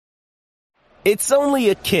It's only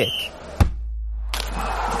a kick,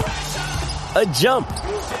 a jump,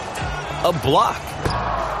 a block.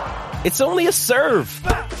 It's only a serve.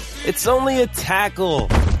 It's only a tackle,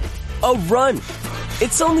 a run.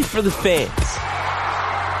 It's only for the fans.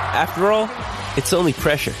 After all, it's only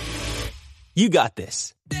pressure. You got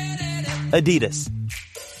this. Adidas.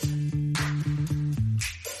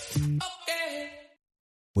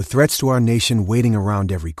 With threats to our nation waiting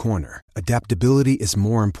around every corner, adaptability is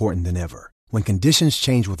more important than ever. When conditions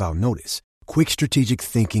change without notice, quick strategic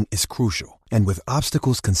thinking is crucial. And with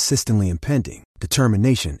obstacles consistently impending,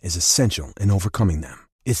 determination is essential in overcoming them.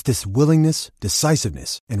 It's this willingness,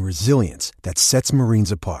 decisiveness, and resilience that sets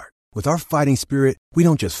Marines apart. With our fighting spirit, we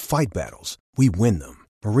don't just fight battles, we win them.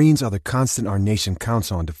 Marines are the constant our nation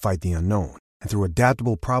counts on to fight the unknown. And through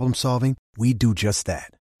adaptable problem solving, we do just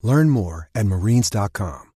that. Learn more at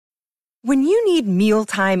marines.com. When you need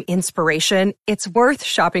mealtime inspiration, it's worth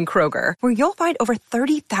shopping Kroger, where you'll find over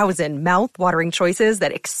 30,000 mouth-watering choices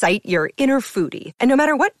that excite your inner foodie. And no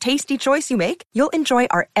matter what tasty choice you make, you'll enjoy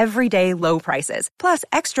our everyday low prices, plus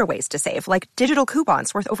extra ways to save, like digital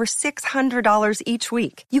coupons worth over $600 each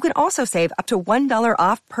week. You can also save up to $1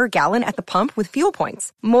 off per gallon at the pump with fuel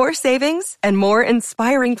points. More savings and more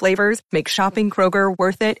inspiring flavors make shopping Kroger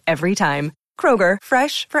worth it every time. Kroger,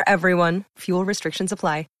 fresh for everyone. Fuel restrictions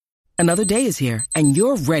apply. Another day is here, and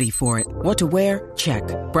you're ready for it. What to wear? Check.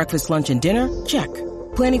 Breakfast, lunch, and dinner? Check.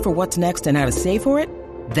 Planning for what's next and how to save for it?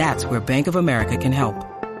 That's where Bank of America can help.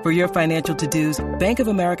 For your financial to-dos, Bank of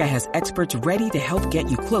America has experts ready to help get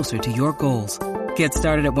you closer to your goals. Get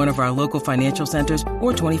started at one of our local financial centers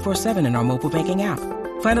or 24/7 in our mobile banking app.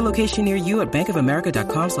 Find a location near you at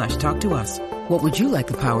bankofamerica.com/talktous. What would you like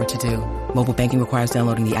the power to do? Mobile banking requires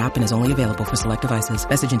downloading the app and is only available for select devices.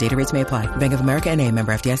 Message and data rates may apply. Bank of America N.A.,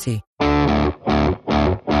 member FDIC.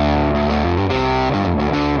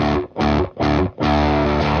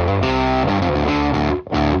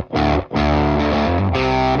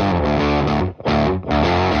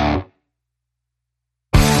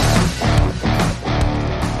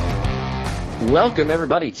 Welcome,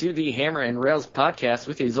 everybody, to the Hammer and Rails podcast.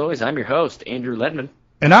 With you, as always, I'm your host, Andrew Ledman.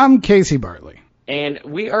 And I'm Casey Bartley. And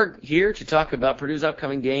we are here to talk about Purdue's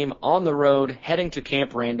upcoming game on the road, heading to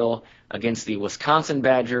Camp Randall against the Wisconsin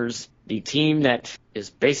Badgers, the team that is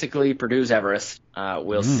basically Purdue's Everest.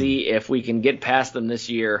 We'll see if we can get past them this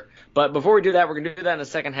year. But before we do that, we're going to do that in the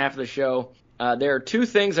second half of the show. There are two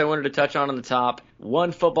things I wanted to touch on the top.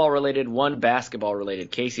 One football-related, one basketball-related.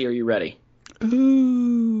 Casey, are you ready?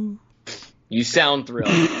 Ooh. You sound thrilled.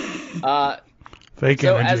 Fake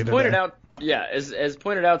so energy as pointed today. out, as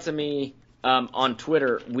pointed out to me on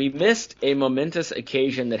Twitter, we missed a momentous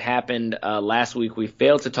occasion that happened last week. We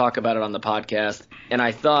failed to talk about it on the podcast, and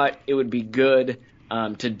I thought it would be good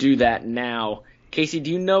to do that now. Casey,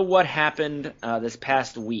 do you know what happened this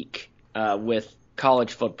past week with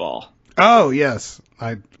college football? Oh, yes.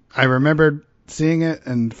 I remembered seeing it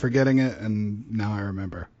and forgetting it, and now I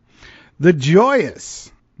remember. The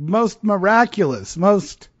joyous, most miraculous,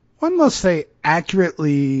 one must say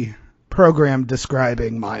accurately program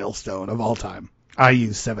describing milestone of all time.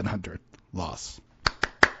 IU's 700th loss.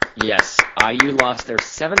 Yes, IU lost their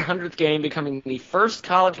 700th game, becoming the first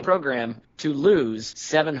college program to lose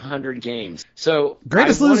 700 games. So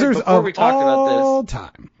greatest losers of all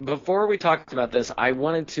time. Before we talked about this, I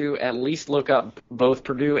wanted to at least look up both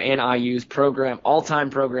Purdue and IU's all-time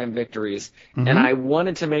program victories, and I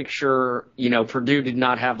wanted to make sure, Purdue did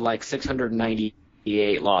not have like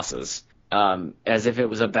 698 losses, as if it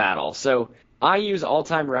was a battle. So IU's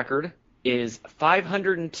all-time record is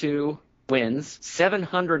 502 wins,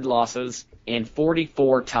 700 losses, and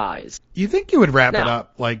 44 ties. You think you would wrap it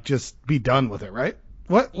up, like just be done with it, right?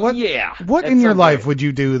 What Yeah. What in your life would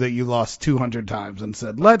you do that you lost 200 times and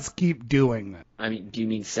said, let's keep doing that? I mean, do you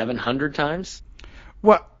mean 700 times?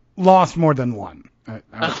 What? Lost more than one.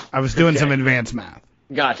 I was doing some advanced math.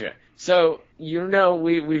 Gotcha. So,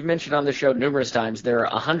 we've mentioned on the show numerous times there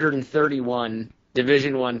are 131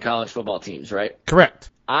 Division I college football teams, right? Correct.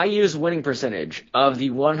 IU's winning percentage of the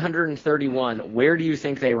 131, where do you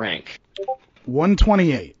think they rank?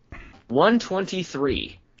 128.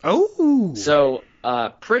 123. Oh. So,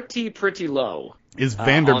 pretty low. Is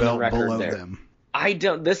Vanderbilt on the record below there. them?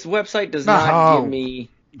 This website does not give me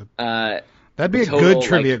that'd be a total, good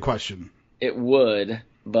trivia question. It would,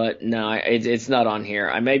 but no, it's not on here.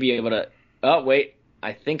 I may be able to. Oh wait,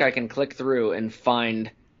 I think I can click through and find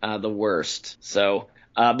the worst. So,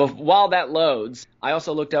 but while that loads, I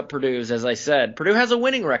also looked up Purdue's. As I said, Purdue has a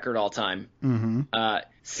winning record all time.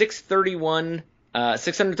 631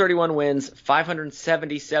 wins,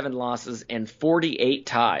 577 losses, and 48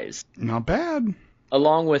 ties. Not bad.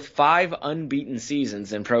 along with 5 unbeaten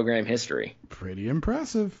seasons in program history. Pretty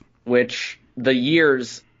impressive. Which the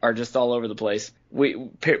years are just all over the place.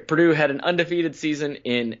 Purdue had an undefeated season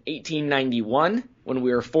in 1891 when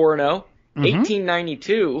we were 4-0.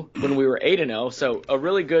 1892 when we were 8-0, so a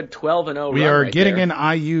really good 12-0 We run are right getting there.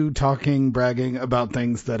 an IU bragging about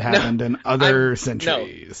things that happened in other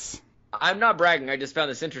centuries. I'm not bragging. I just found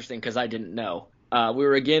this interesting because I didn't know. We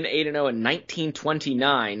were again 8-0 in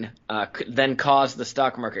 1929, then caused the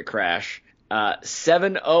stock market crash.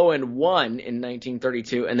 7-0-1 in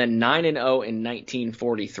 1932, and then 9-0 in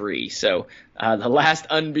 1943. So the last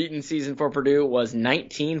unbeaten season for Purdue was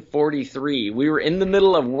 1943. We were in the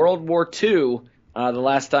middle of World War II the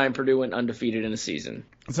last time Purdue went undefeated in a season.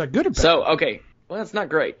 Is that good or bad? So, okay, well, that's not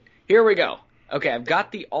great. Here we go. Okay, I've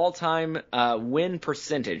got the all-time win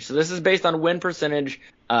percentage. So this is based on win percentage,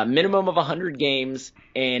 minimum of 100 games,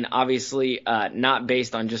 and obviously not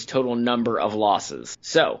based on just total number of losses.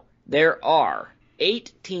 So there are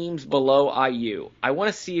 8 teams below IU. I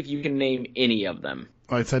want to see if you can name any of them.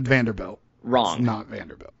 Oh, I said Vanderbilt. Wrong. It's not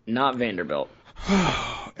Vanderbilt. Not Vanderbilt.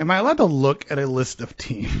 Am I allowed to look at a list of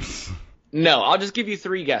teams? No, I'll just give you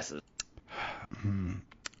 3 guesses. I'm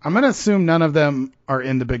going to assume none of them are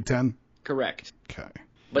in the Big Ten. Correct. Okay.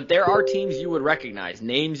 But there are teams you would recognize,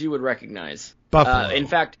 names you would recognize. Buffalo. In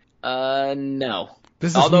fact, no.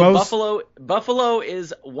 This is Although most... Buffalo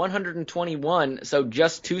is 121, so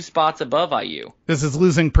just 2 spots above IU. This is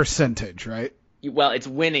losing percentage, right? Well, it's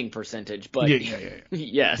winning percentage, but Yeah.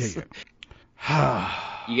 yes. Yeah.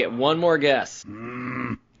 You get one more guess.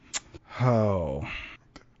 Oh. I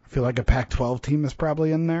feel like a Pac-12 team is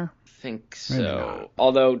probably in there. I think Maybe so. not.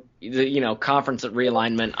 Although, conference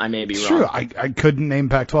realignment, I may be It's wrong. true. I couldn't name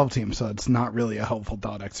Pac-12 teams, so it's not really a helpful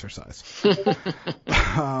thought exercise.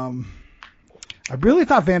 I really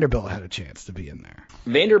thought Vanderbilt had a chance to be in there.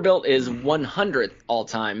 Vanderbilt is 100th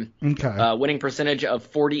all-time, Okay. winning percentage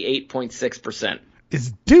of 48.6%.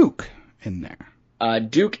 Is Duke in there?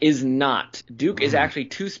 Duke is not. Duke is actually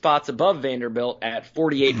 2 spots above Vanderbilt at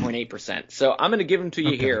 48.8%. So I'm going to give them to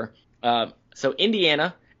you here. So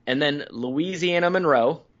Indiana, and then Louisiana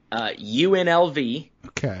Monroe, UNLV,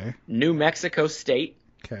 Okay. New Mexico State,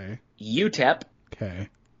 Okay. UTEP, Okay.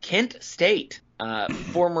 Kent State,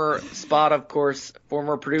 former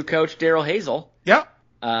Purdue coach Darrell Hazel, Yep.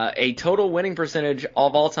 a total winning percentage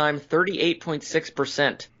of all time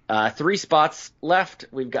 38.6%. 3 spots left.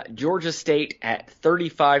 We've got Georgia State at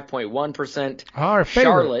 35.1%. Our favorite.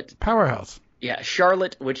 Charlotte. Powerhouse. Yeah,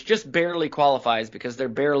 Charlotte, which just barely qualifies because they're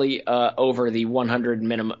barely over the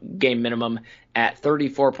 100 game minimum at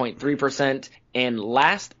 34.3%. And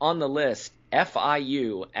last on the list,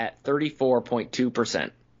 FIU at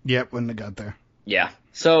 34.2%. Yep, wouldn't have got there. Yeah.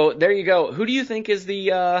 So there you go. Who do you think is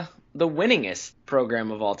the winningest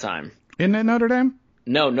program of all time? Isn't it Notre Dame?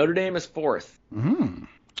 No, Notre Dame is 4th.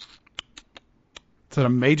 Is it a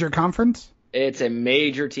major conference? It's a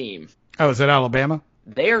major team. Oh, is it Alabama?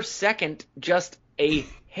 They are second, just a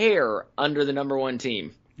hair under the number 1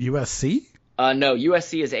 team. USC? No,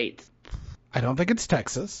 USC is 8th. I don't think it's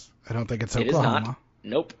Texas. I don't think it's It is Oklahoma. not.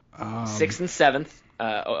 Nope. 6th and 7th.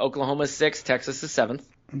 Oklahoma is 6th. Texas is 7th.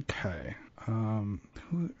 Okay.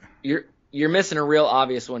 You're missing a real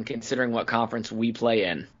obvious one considering what conference we play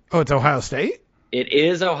in. Oh, it's Ohio State? It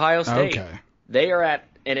is Ohio State. Okay. They are at,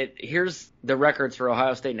 here's the records for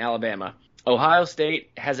Ohio State and Alabama. Ohio State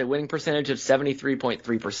has a winning percentage of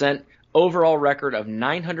 73.3%, overall record of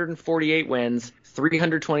 948 wins,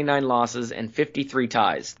 329 losses, and 53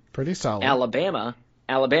 ties. Pretty solid. Alabama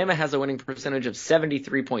has a winning percentage of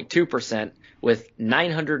 73.2% with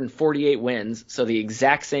 948 wins, so the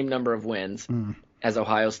exact same number of wins as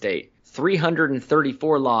Ohio State.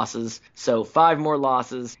 334 losses, so 5 more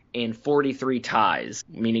losses and 43 ties,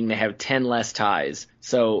 meaning they have 10 less ties.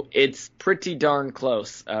 So it's pretty darn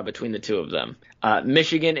close between the two of them.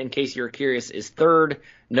 Michigan, in case you're curious, is 3rd,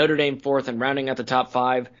 Notre Dame 4th, and rounding out the top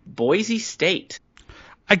 5, Boise State.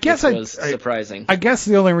 I guess was surprising. I guess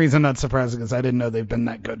the only reason that's surprising is I didn't know they've been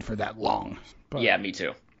that good for that long. But, Yeah, me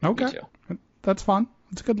too. Okay. Me too. That's fun.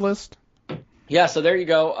 It's a good list. Yeah, so there you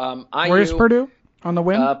go. Where's Purdue on the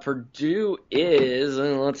win? Purdue is,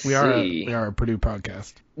 let's we see. are a Purdue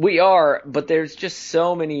podcast. We are, but there's just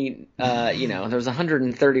so many, there's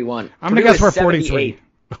 131. I'm going to guess we're 43. 78th.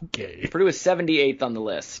 Okay. Purdue is 78th on the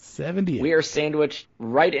list. 78. We are sandwiched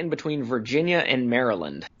right in between Virginia and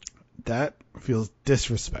Maryland. That feels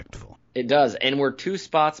disrespectful. It does, and we're 2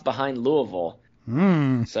 spots behind Louisville.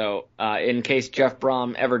 So in case Jeff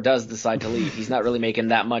Brom ever does decide to leave, he's not really making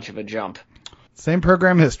that much of a jump. Same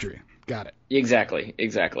program history. Got it. Exactly.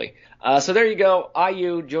 So there you go.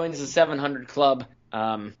 IU joins the 700 club.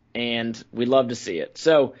 and we'd love to see it.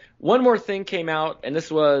 So one more thing came out, and this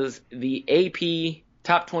was the AP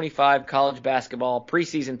Top 25 College Basketball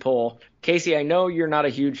Preseason Poll. Casey, I know you're not a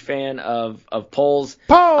huge fan of polls.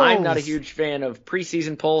 I'm not a huge fan of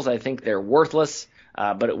preseason polls. I think they're worthless,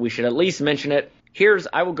 but we should at least mention it.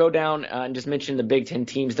 I will go down and just mention the Big Ten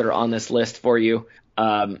teams that are on this list for you.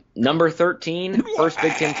 Number 13, first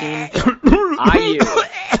Big Ten team, IU.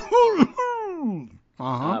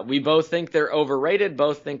 We both think they're overrated,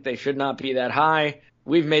 both think they should not be that high.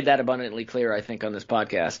 We've made that abundantly clear, I think, on this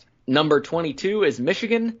podcast. Number 22 is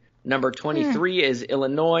Michigan. Number 23 is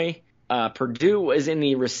Illinois. Purdue is in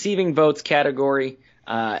the receiving votes category.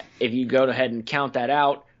 If you go ahead and count that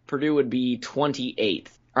out, Purdue would be 29th.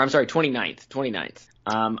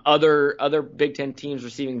 Other Big Ten teams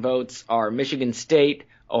receiving votes are Michigan State,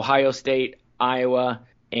 Ohio State, Iowa,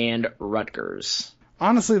 and Rutgers.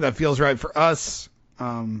 Honestly, that feels right for us.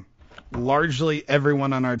 Largely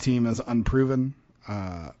everyone on our team is unproven.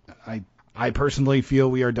 I personally feel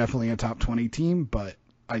we are definitely a top 20 team, but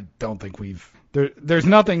I don't think there's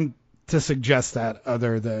nothing to suggest that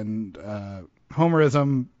other than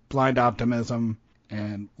homerism, blind optimism,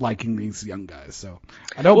 and liking these young guys. So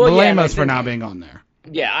I don't blame us for not being on there.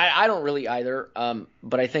 Yeah, I don't really either.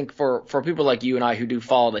 But I think for people like you and I who do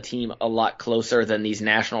follow the team a lot closer than these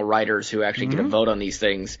national writers who actually get a vote on these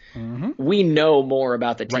things, we know more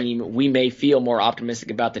about the team. Right. We may feel more optimistic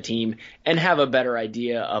about the team and have a better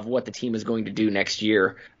idea of what the team is going to do next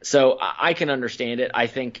year. So I can understand it. I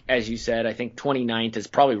think, as you said, I think 29th is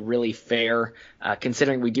probably really fair,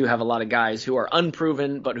 considering we do have a lot of guys who are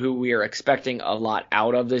unproven but who we are expecting a lot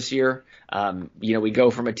out of this year. We go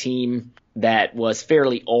from a team that was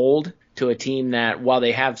fairly old to a team that, while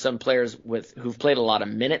they have some players who've played a lot of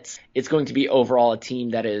minutes, it's going to be overall a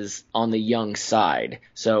team that is on the young side.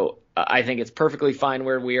 So I think it's perfectly fine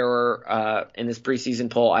where we are in this preseason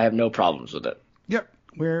poll. I have no problems with it. Yep,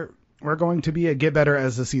 we're going to be a get better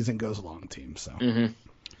as the season goes along team. So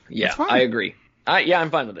yeah, I agree. I'm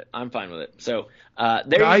fine with it. So there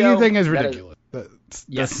you go. The IU thing is ridiculous.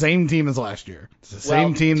 The same team as last year. It's the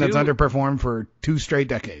same team that's underperformed for 2 straight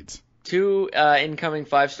decades. 2 incoming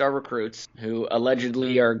 5-star recruits who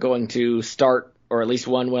allegedly are going to start, or at least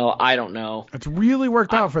one will. I don't know. It's really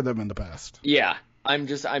worked out for them in the past. Yeah, I'm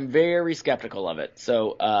very skeptical of it.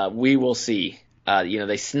 So we will see.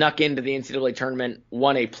 They snuck into the NCAA tournament,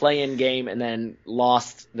 won a play-in game, and then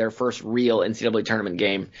lost their first real NCAA tournament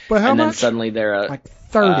game. But how much? Then suddenly they're like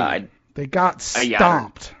 30. They got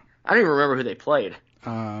stomped. I don't even remember who they played.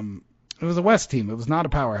 It was a West team. It was not a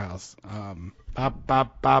powerhouse. Let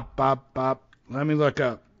me look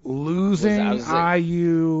up. Losing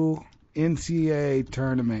IU NCAA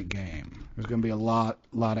tournament game. There's going to be a lot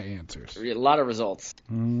of answers. A lot of results.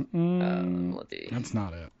 That's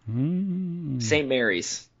not it. St.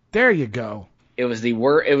 Mary's. There you go. It was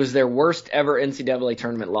their worst ever NCAA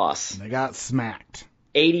tournament loss. They got smacked.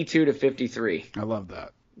 82-53. I love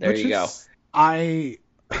that. There you go.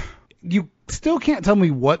 You still can't tell me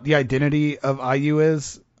what the identity of IU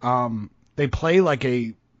is. They play like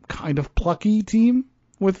a kind of plucky team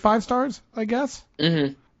with 5 stars, I guess.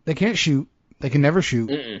 Mm-hmm. They can't shoot. They can never shoot.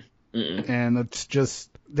 And it's just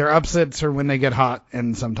their upsets are when they get hot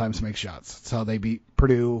and sometimes make shots. That's how they beat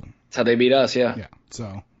Purdue. That's how they beat us, yeah. Yeah,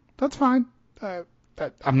 so that's fine.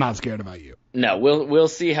 I'm not scared about you. No, we'll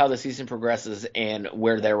see how the season progresses and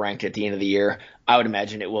where they're ranked at the end of the year. I would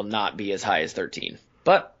imagine it will not be as high as 13.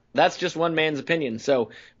 But that's just one man's opinion. So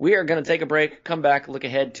we are going to take a break, come back, look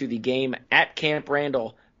ahead to the game at Camp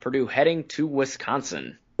Randall, Purdue heading to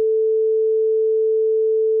Wisconsin.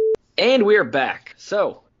 And we are back.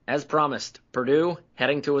 So, as promised, Purdue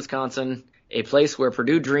heading to Wisconsin, a place where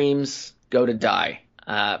Purdue dreams go to die.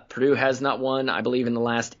 Purdue has not won, I believe, in the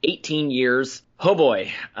last 18 years. Oh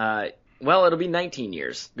boy. It'll be 19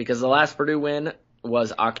 years because the last Purdue win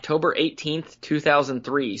was October 18th,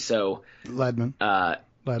 2003. So, Ledman.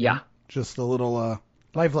 Yeah. Just a little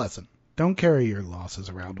life lesson. Don't carry your losses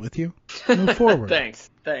around with you. Move forward. Thanks.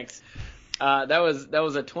 That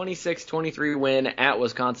was a 26-23 win at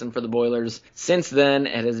Wisconsin for the Boilers. Since then,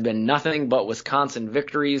 it has been nothing but Wisconsin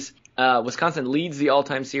victories. Wisconsin leads the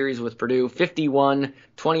all-time series with Purdue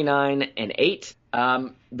 51-29-8.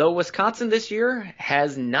 Though Wisconsin this year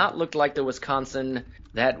has not looked like the Wisconsin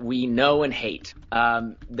that we know and hate.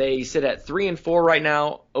 They sit at 3-4 right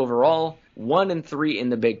now overall, 1-3 in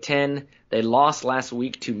the Big Ten. They lost last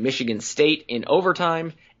week to Michigan State in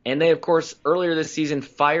overtime. And they, of course, earlier this season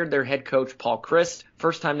fired their head coach, Paul Chryst.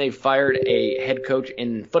 First time they've fired a head coach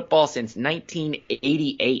in football since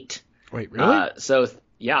 1988. Wait, really?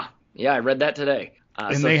 Yeah, I read that today.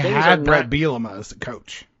 And they had Brett Bielema as the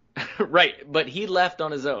coach. Right, but he left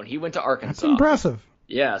on his own. He went to Arkansas. That's impressive.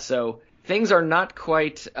 Yeah, so things are not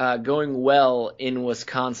quite going well in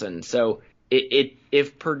Wisconsin. So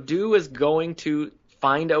if Purdue is going to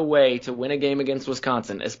find a way to win a game against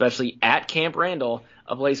Wisconsin, especially at Camp Randall,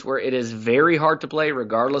 a place where it is very hard to play,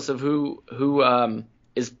 regardless of who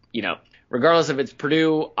is, regardless if it's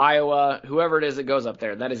Purdue, Iowa, whoever it is that goes up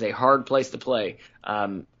there, that is a hard place to play.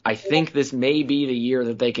 I think this may be the year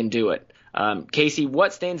that they can do it. Casey,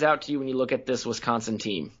 what stands out to you when you look at this Wisconsin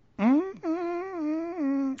team?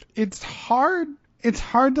 It's hard. It's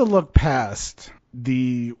hard to look past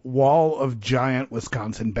the wall of giant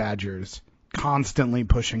Wisconsin Badgers constantly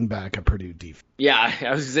pushing back a Purdue defense. Yeah, I was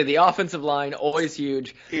going to say the offensive line, always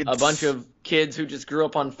huge. A bunch of kids who just grew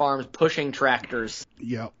up on farms pushing tractors.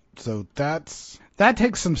 Yep. So that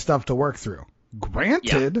takes some stuff to work through.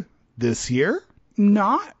 Granted, This year,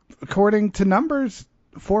 not according to numbers,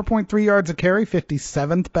 4.3 yards a carry,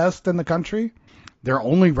 57th best in the country. They're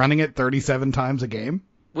only running it 37 times a game,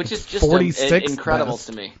 which is just incredible best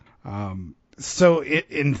to me. So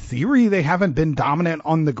in theory, they haven't been dominant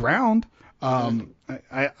on the ground.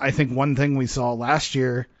 I think one thing we saw last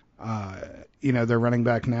year, their running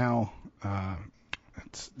back now,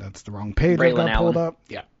 that's the wrong page. Braylon I got pulled up.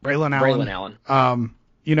 Yeah, Braylon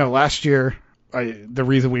Allen. Last year, the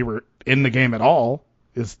reason we were in the game at all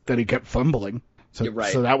is that he kept fumbling. So, You're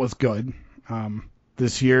right. So that was good.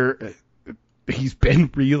 This year, he's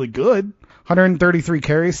been really good. 133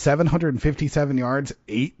 carries, 757 yards,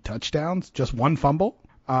 8 touchdowns, just 1 fumble.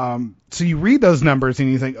 So you read those numbers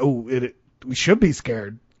and you think, we should be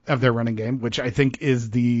scared of their running game, which I think is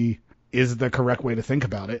the correct way to think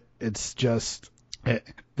about it. It's just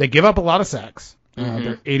they give up a lot of sacks.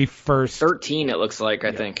 They're 81st. 13, it looks like,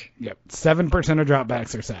 I think. Yep. 7% of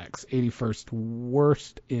dropbacks are sacks. 81st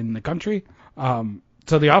worst in the country.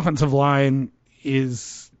 So the offensive line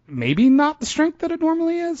is maybe not the strength that it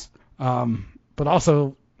normally is. But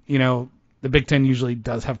also, the Big Ten usually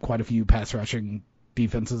does have quite a few pass rushing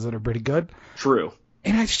defenses that are pretty good. True.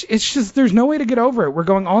 And it's just, there's no way to get over it. We're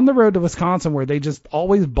going on the road to Wisconsin where they just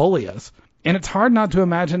always bully us. And it's hard not to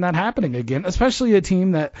imagine that happening again, especially a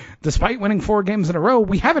team that, despite winning 4 games in a row,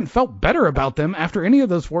 we haven't felt better about them after any of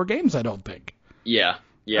those 4 games, I don't think. Yeah.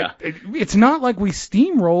 It's not like we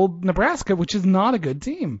steamrolled Nebraska, which is not a good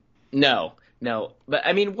team. No. But,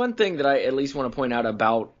 one thing that I at least want to point out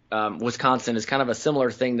about Wisconsin is kind of a similar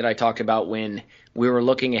thing that I talked about when we were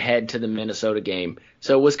looking ahead to the Minnesota game.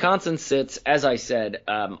 So Wisconsin sits, as I said,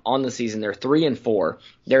 on the season. They're 3-4.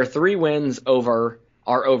 Their 3 wins are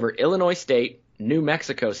over Illinois State, New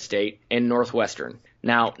Mexico State, and Northwestern.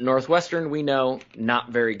 Now, Northwestern, we know, not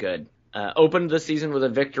very good. Opened the season with a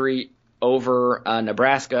victory over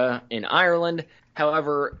Nebraska in Ireland.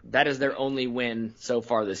 However, that is their only win so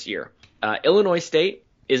far this year. Illinois State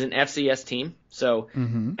is an FCS team. So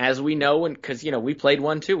as we know, because, we played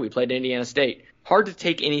one too. We played Indiana State. Hard to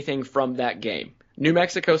take anything from that game. New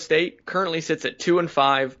Mexico State currently sits at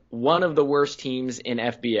 2-5, one of the worst teams in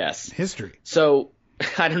FBS. History. So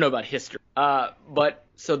I don't know about history. But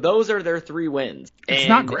so those are their 3 wins. It's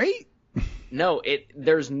not great. No,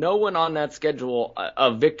 there's no one on that schedule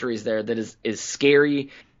of victories there that is scary,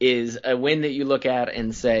 is a win that you look at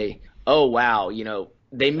and say, oh, wow,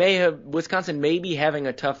 Wisconsin may be having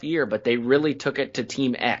a tough year, but they really took it to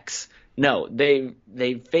Team X. No, they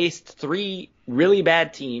faced 3 really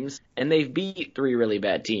bad teams, and they've beat 3 really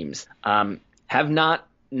bad teams. Have not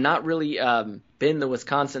really been the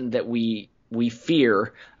Wisconsin that we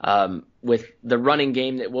fear with the running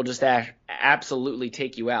game that will just absolutely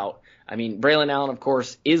take you out. Braylon Allen, of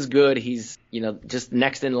course, is good. He's, just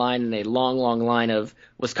next in line in a long, long line of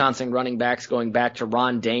Wisconsin running backs going back to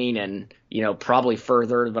Ron Dane and, probably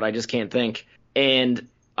further, but I just can't think. And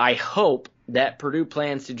I hope that Purdue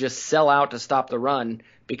plans to just sell out to stop the run,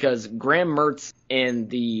 because Graham Mertz and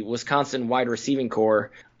the Wisconsin wide receiving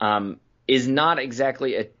core is not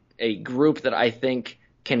exactly a group that I think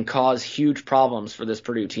can cause huge problems for this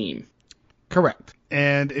Purdue team. Correct.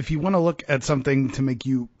 And if you want to look at something to make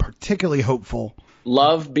you particularly hopeful.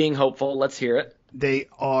 Love being hopeful. Let's hear it. They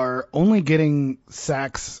are only getting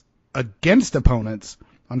sacks against opponents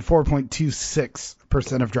on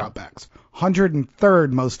 4.26% of dropbacks.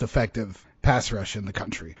 103rd most effective pass rush in the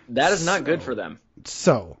country. That is not good for them.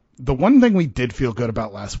 So the one thing we did feel good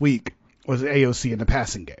about last week was AOC in the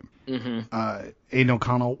passing game. Aiden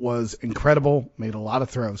O'Connell was incredible, made a lot of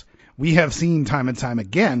throws. We have seen time and time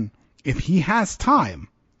again, if he has time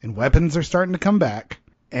and weapons are starting to come back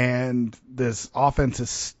and this offense is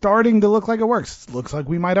starting to look like it works, it looks like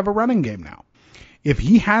we might have a running game now. If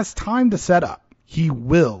he has time to set up, he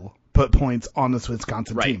will put put points on this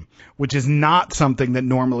Wisconsin team, which is not something that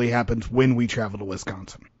normally happens when we travel to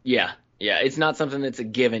Wisconsin. Yeah, it's not something that's a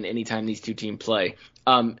given anytime these two teams play.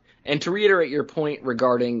 And to reiterate your point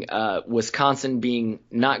regarding Wisconsin being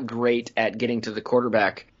not great at getting to the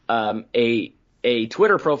quarterback, a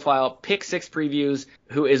Twitter profile, Pick Six Previews,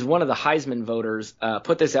 who is one of the Heisman voters,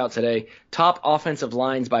 put this out today. Top offensive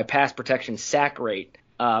lines by pass protection sack rate.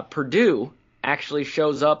 Purdue actually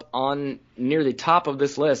shows up on near the top of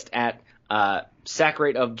this list at sack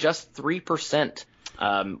rate of just 3%.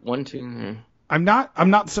 I'm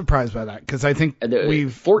not surprised by that, because I think we've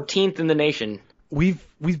 14th in the nation. We've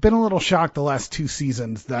been a little shocked the last 2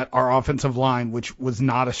 seasons that our offensive line, which was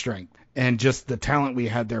not a strength, and just the talent we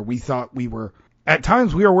had there, we thought we were. At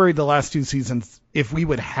times, we were worried the last 2 seasons if we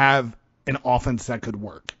would have an offense that could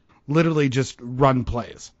work, literally just run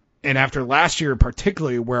plays. And after last year,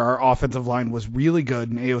 particularly, where our offensive line was really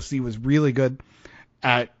good and AOC was really good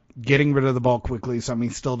at getting rid of the ball quickly, something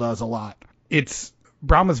he still does a lot.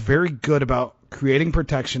 Brahma's very good about creating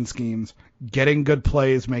protection schemes, getting good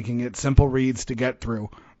plays, making it simple reads to get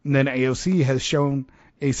through. And then AOC has shown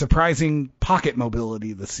a surprising pocket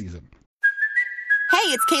mobility this season. Hey,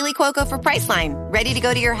 it's Kaylee Cuoco for Priceline. Ready to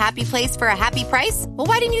go to your happy place for a happy price? Well,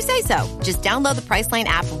 why didn't you say so? Just download the Priceline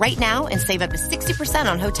app right now and save up to 60%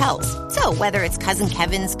 on hotels. So whether it's Cousin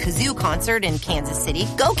Kevin's Kazoo Concert in Kansas City,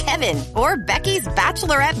 go Kevin, or Becky's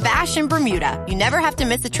Bachelorette Bash in Bermuda, you never have to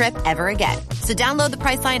miss a trip ever again. So download the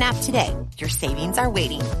Priceline app today. Your savings are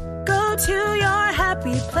waiting. Go to your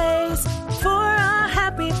happy place for a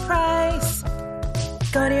happy price.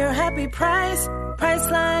 Go to your happy price,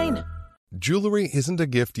 Priceline. Jewelry isn't a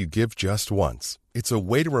gift you give just once. It's a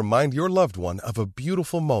way to remind your loved one of a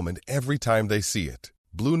beautiful moment every time they see it.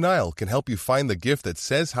 Blue Nile can help you find the gift that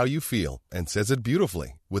says how you feel and says it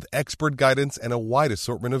beautifully, with expert guidance and a wide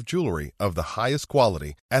assortment of jewelry of the highest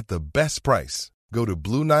quality at the best price. Go to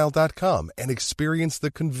BlueNile.com and experience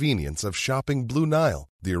the convenience of shopping Blue Nile,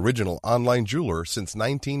 the original online jeweler since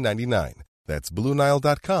 1999. That's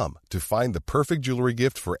BlueNile.com to find the perfect jewelry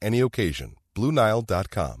gift for any occasion.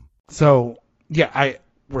 BlueNile.com. So, yeah,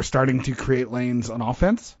 we're starting to create lanes on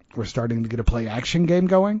offense. We're starting to get a play-action game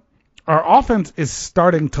going. Our offense is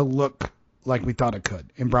starting to look like we thought it could.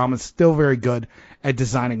 And Brahma's still very good at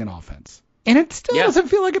designing an offense. And it still doesn't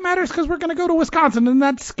feel like it matters because we're going to go to Wisconsin, and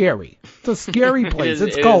that's scary. It's a scary place.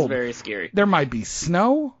 It's cold. It is very scary. There might be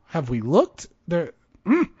snow. Have we looked?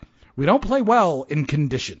 We don't play well in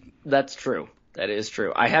condition. That's true. That is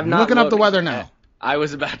true. I have not looking up the weather now. I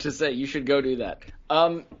was about to say you should go do that.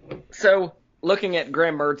 So looking at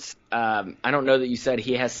Graham Mertz, I don't know that you said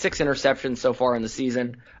he has 6 interceptions so far in the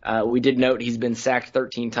season. We did note he's been sacked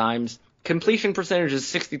 13 times. Completion percentage is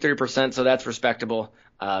 63%, so that's respectable.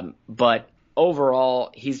 But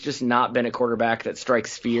overall, he's just not been a quarterback that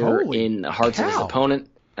strikes fear in the hearts of his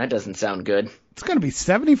opponent. That doesn't sound good. It's going to be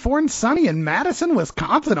 74 and sunny in Madison,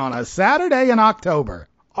 Wisconsin on a Saturday in October.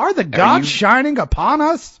 Are the gods shining upon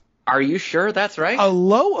us? Are you sure that's right? A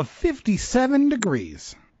low of 57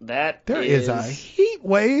 degrees. There is a heat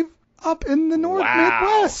wave up in the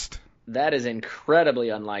Midwest. That is incredibly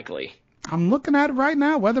unlikely. I'm looking at it right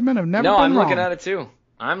now. Weathermen have never been wrong. No, I'm looking at it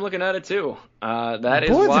too. That is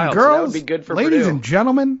wild. Boys and girls, so that would be good for ladies Purdue. and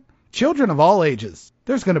gentlemen, children of all ages,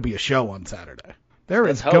 there's going to be a show on Saturday.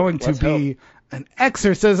 Let's be an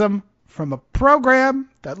exorcism from a program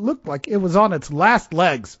that looked like it was on its last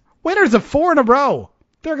legs. Winners of 4 in a row.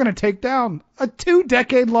 They're going to take down a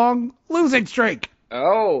 2-decade-long losing streak.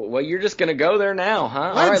 Oh, well, you're just going to go there now,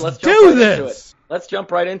 huh? Let's do this. Into it. Let's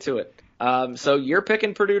jump right into it. So you're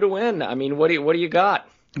picking Purdue to win. I mean, what do you got?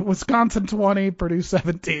 Wisconsin 20, Purdue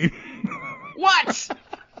 17. What?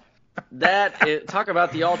 Talk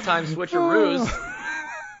about the all-time switcheroos.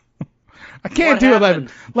 I can't do 11.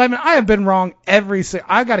 11. I have been wrong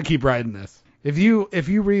I got to keep writing this. If you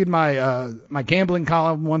read my gambling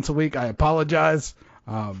column once a week, I apologize.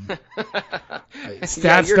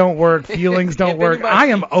 Stats don't work, feelings don't work. I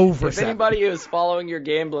am over. If anybody is following your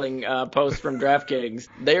gambling post from DraftKings,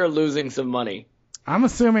 they are losing some money. I'm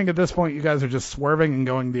assuming at this point you guys are just swerving and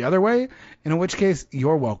going the other way, in which case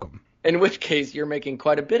you're welcome. In which case you're making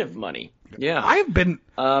quite a bit of money. Yeah. I have been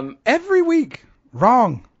every week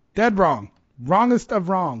wrong, dead wrong, wrongest of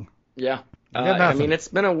wrong. Yeah. I mean, it's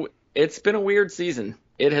been a weird season.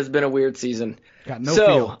 It has been a weird season. Got no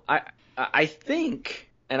feel. I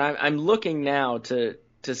think, and I'm looking now to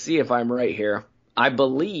see if I'm right here. I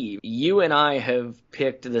believe you and I have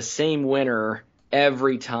picked the same winner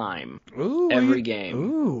every time, every game.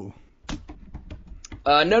 Ooh.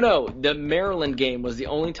 No. The Maryland game was the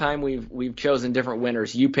only time we've chosen different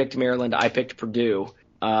winners. You picked Maryland, I picked Purdue.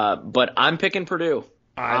 But I'm picking Purdue.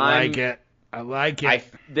 I like it.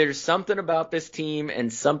 There's something about this team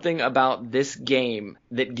and something about this game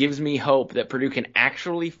that gives me hope that Purdue can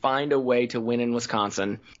actually find a way to win in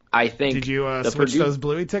Wisconsin. I think. Did you switch those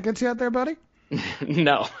Bluey tickets yet there, buddy?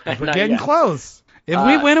 No. We're getting close. If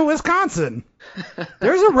we win in Wisconsin,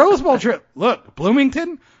 there's a Rose Bowl trip. Look,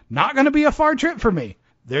 Bloomington, not going to be a far trip for me.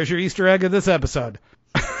 There's your Easter egg of this episode.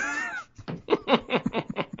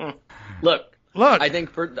 Look. I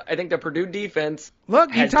think the Purdue defense.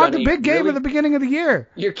 Look, you talked a big game at the beginning of the year.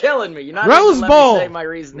 You're killing me. You're not Rose even Bowl. letting me say my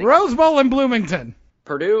reasoning. Rose Bowl in Bloomington.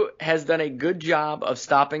 Purdue has done a good job of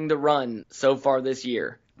stopping the run so far this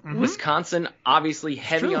year. Mm-hmm. Wisconsin, obviously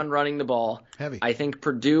heavy on running the ball. Heavy. I think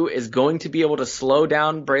Purdue is going to be able to slow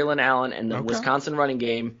down Braylon Allen and the Wisconsin running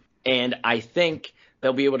game, and I think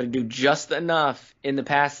they'll be able to do just enough on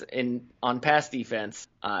pass defense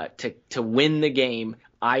to win the game.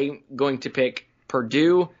 I'm going to pick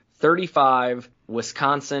Purdue 35,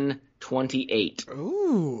 Wisconsin 28.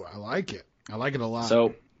 Ooh, I like it. I like it a lot.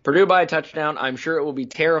 So Purdue by a touchdown. I'm sure it will be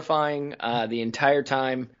terrifying the entire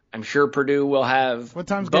time. I'm sure Purdue will have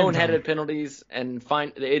boneheaded penalties and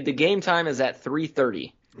the game time is at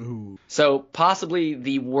 3:30. Ooh. So possibly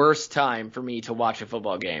the worst time for me to watch a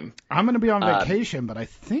football game. I'm going to be on vacation, but I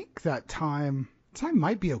think that time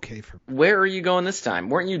might be okay for me. Where are you going this time?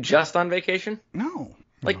 Weren't you just on vacation? No.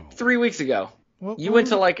 3 weeks ago. Well, you went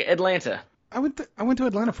to Atlanta. I went to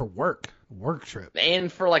Atlanta for work trip.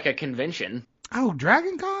 And for a convention. Oh,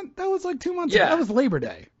 Dragon Con? That was 2 months ago. That was Labor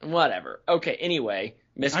Day. Whatever. Okay, anyway,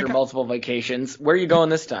 Mr. Multiple Vacations, where are you going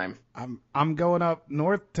this time? I'm going up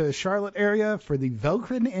north to Charlotte area for the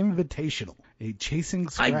Velcrin Invitational, a Chasing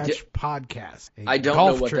Scratch podcast. I don't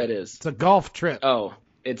know what that is. It's a golf trip. Oh,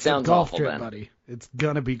 it sounds awful, trip, buddy. It's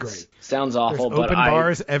going to be great. Sounds awful, There's but open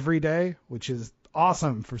bars every day, which is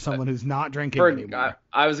awesome for someone who's not drinking anymore.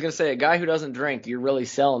 I was going to say, a guy who doesn't drink, you're really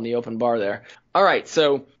selling the open bar there. All right,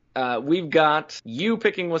 so we've got you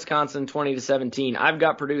picking Wisconsin 20-17. I've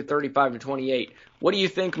got Purdue 35-28. What do you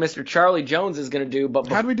think Mr. Charlie Jones is going to do?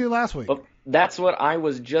 How did we do last week? But that's what I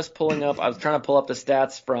was just pulling up. I was trying to pull up the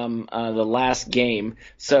stats from the last game.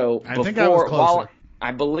 So I think I was closer.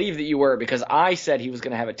 I believe that you were, because I said he was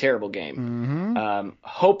going to have a terrible game,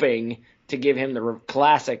 hoping to give him the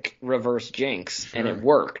classic reverse jinx, and it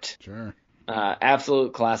worked. Sure.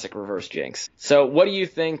 Absolute classic reverse jinx. So what do you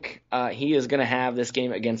think he is going to have this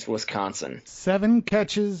game against Wisconsin? 7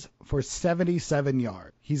 catches for 77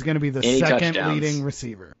 yards. He's going to be the second leading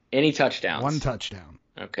receiver. Any touchdowns? 1 touchdown.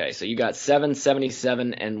 Okay, so you got 7,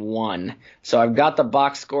 77, and 1. So I've got the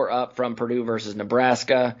box score up from Purdue versus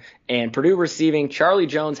Nebraska. And Purdue receiving, Charlie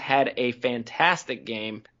Jones had a fantastic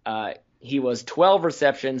game. He was 12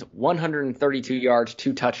 receptions, 132 yards,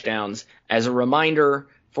 2 touchdowns. As a reminder,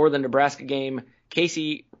 for the Nebraska game,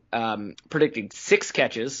 Casey predicted 6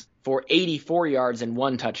 catches for 84 yards and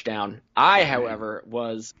 1 touchdown. I, however,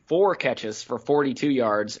 was 4 catches for 42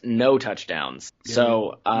 yards, no touchdowns. Yeah,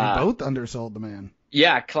 so we both undersold the man.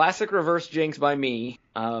 Yeah, classic reverse jinx by me.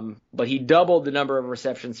 But he doubled the number of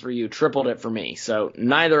receptions for you, tripled it for me. So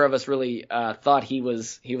neither of us really thought he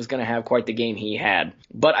was going to have quite the game he had.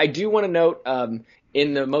 But I do want to note,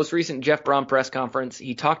 in the most recent Jeff Brom press conference,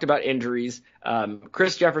 he talked about injuries.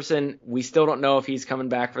 Chris Jefferson, we still don't know if he's coming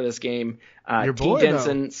back for this game. Your boy, T.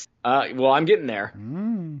 Denson, well, I'm getting there.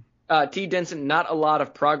 T. Denson, not a lot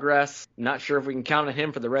of progress. Not sure if we can count on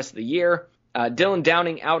him for the rest of the year. Dylan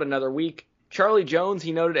Downing out another week. Charlie Jones,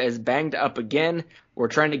 he noted as banged up again. We're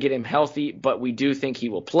trying to get him healthy, but we do think he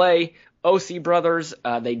will play. OC Brothers,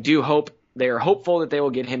 they are hopeful that they will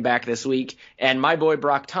get him back this week. And my boy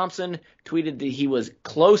Brock Thompson tweeted that he was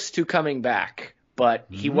close to coming back, but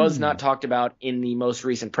he was not talked about in the most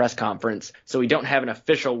recent press conference. So we don't have an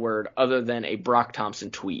official word other than a Brock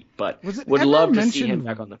Thompson tweet, but would love to see him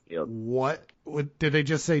back on the field. What did they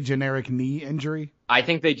just say? Generic knee injury? I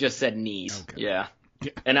think they just said knees. Okay. Yeah.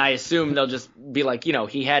 And I assume they'll just be like,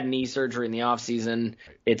 he had knee surgery in the offseason.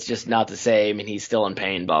 It's just not the same, and he's still in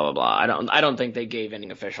pain, blah, blah, blah. I don't think they gave anything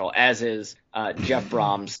official, as is Jeff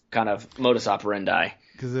Brom's kind of modus operandi.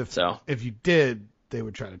 Because if you did, they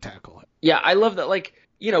would try to tackle it. Yeah, I love that.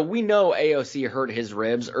 We know AOC hurt his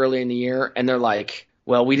ribs early in the year, and they're like,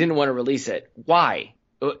 well, we didn't want to release it. Why?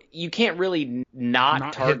 You can't really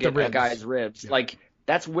not target a guy's ribs. Yeah.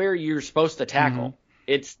 That's where you're supposed to tackle. Mm-hmm.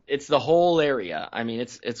 It's the whole area. I mean,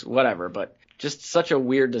 it's whatever, but just such a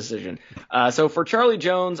weird decision. So for Charlie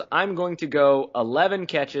Jones, I'm going to go 11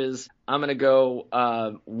 catches. I'm going to go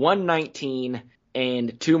 119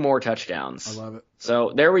 and 2 more touchdowns. I love it.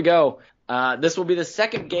 So there we go. This will be the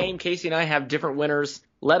second game. Casey and I have different winners.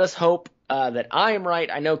 Let us hope that I am right.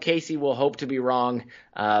 I know Casey will hope to be wrong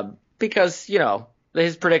because,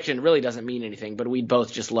 his prediction really doesn't mean anything, but we'd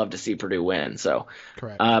both just love to see Purdue win. So,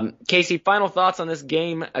 Correct. Casey, final thoughts on this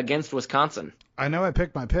game against Wisconsin? I know I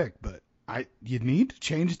picked my pick, but you need to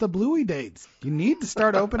change the Bluey dates. You need to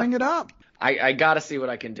start opening it up. I got to see what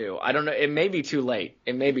I can do. I don't know. It may be too late.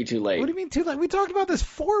 What do you mean too late? We talked about this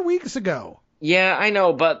 4 weeks ago. Yeah, I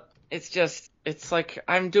know, but it's like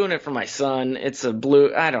I'm doing it for my son. It's a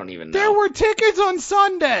blue. I don't even know. There were tickets on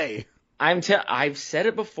Sunday. I've said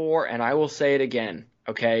it before, and I will say it again.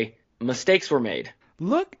 Okay, mistakes were made.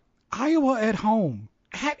 Look, Iowa at home,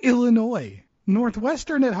 at Illinois,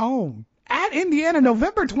 Northwestern at home, at Indiana,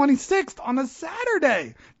 November 26th on a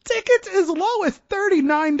Saturday. Tickets as low as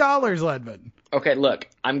 $39, Ledman. Okay, look,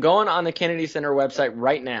 I'm going on the Kennedy Center website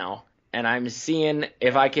right now, and I'm seeing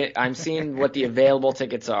I'm seeing what the available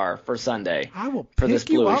tickets are for Sunday. I will for this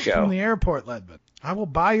pick you Bluey up show. from the airport, Ledman. I will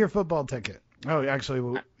buy your football ticket. Oh,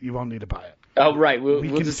 actually, you won't need to buy it. Oh, right. We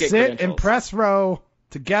we'll can just get sit credentials. in press row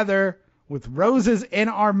together with roses in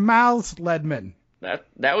our mouths, Ledman.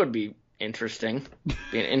 That would be interesting.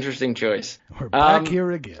 Be an interesting choice. We're back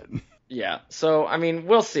here again. Yeah. So, I mean,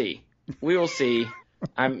 we'll see. We will see.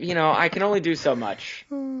 I can only do so much.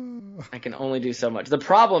 The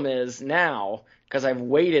problem is now, because I've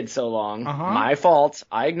waited so long, my fault,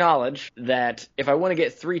 I acknowledge, that if I want to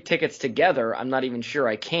get 3 tickets together, I'm not even sure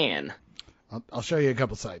I can. I'll show you a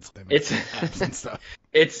couple sites. It's and stuff.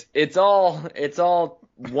 It's all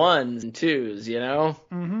ones and twos, you know?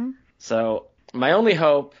 Mm-hmm. So my only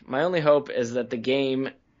hope is that the game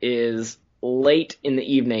is late in the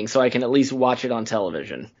evening so I can at least watch it on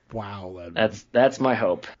television. Wow, Ledman. That's my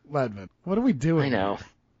hope. Ledman, what are we doing? I know.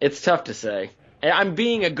 It's tough to say. I'm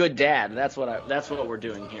being a good dad. That's what we're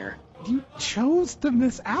doing here. You chose to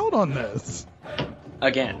miss out on this.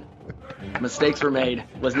 Again, mistakes were made.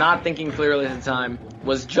 Was not thinking clearly at the time.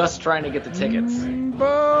 Was just trying to get the tickets.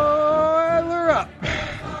 Boiler up.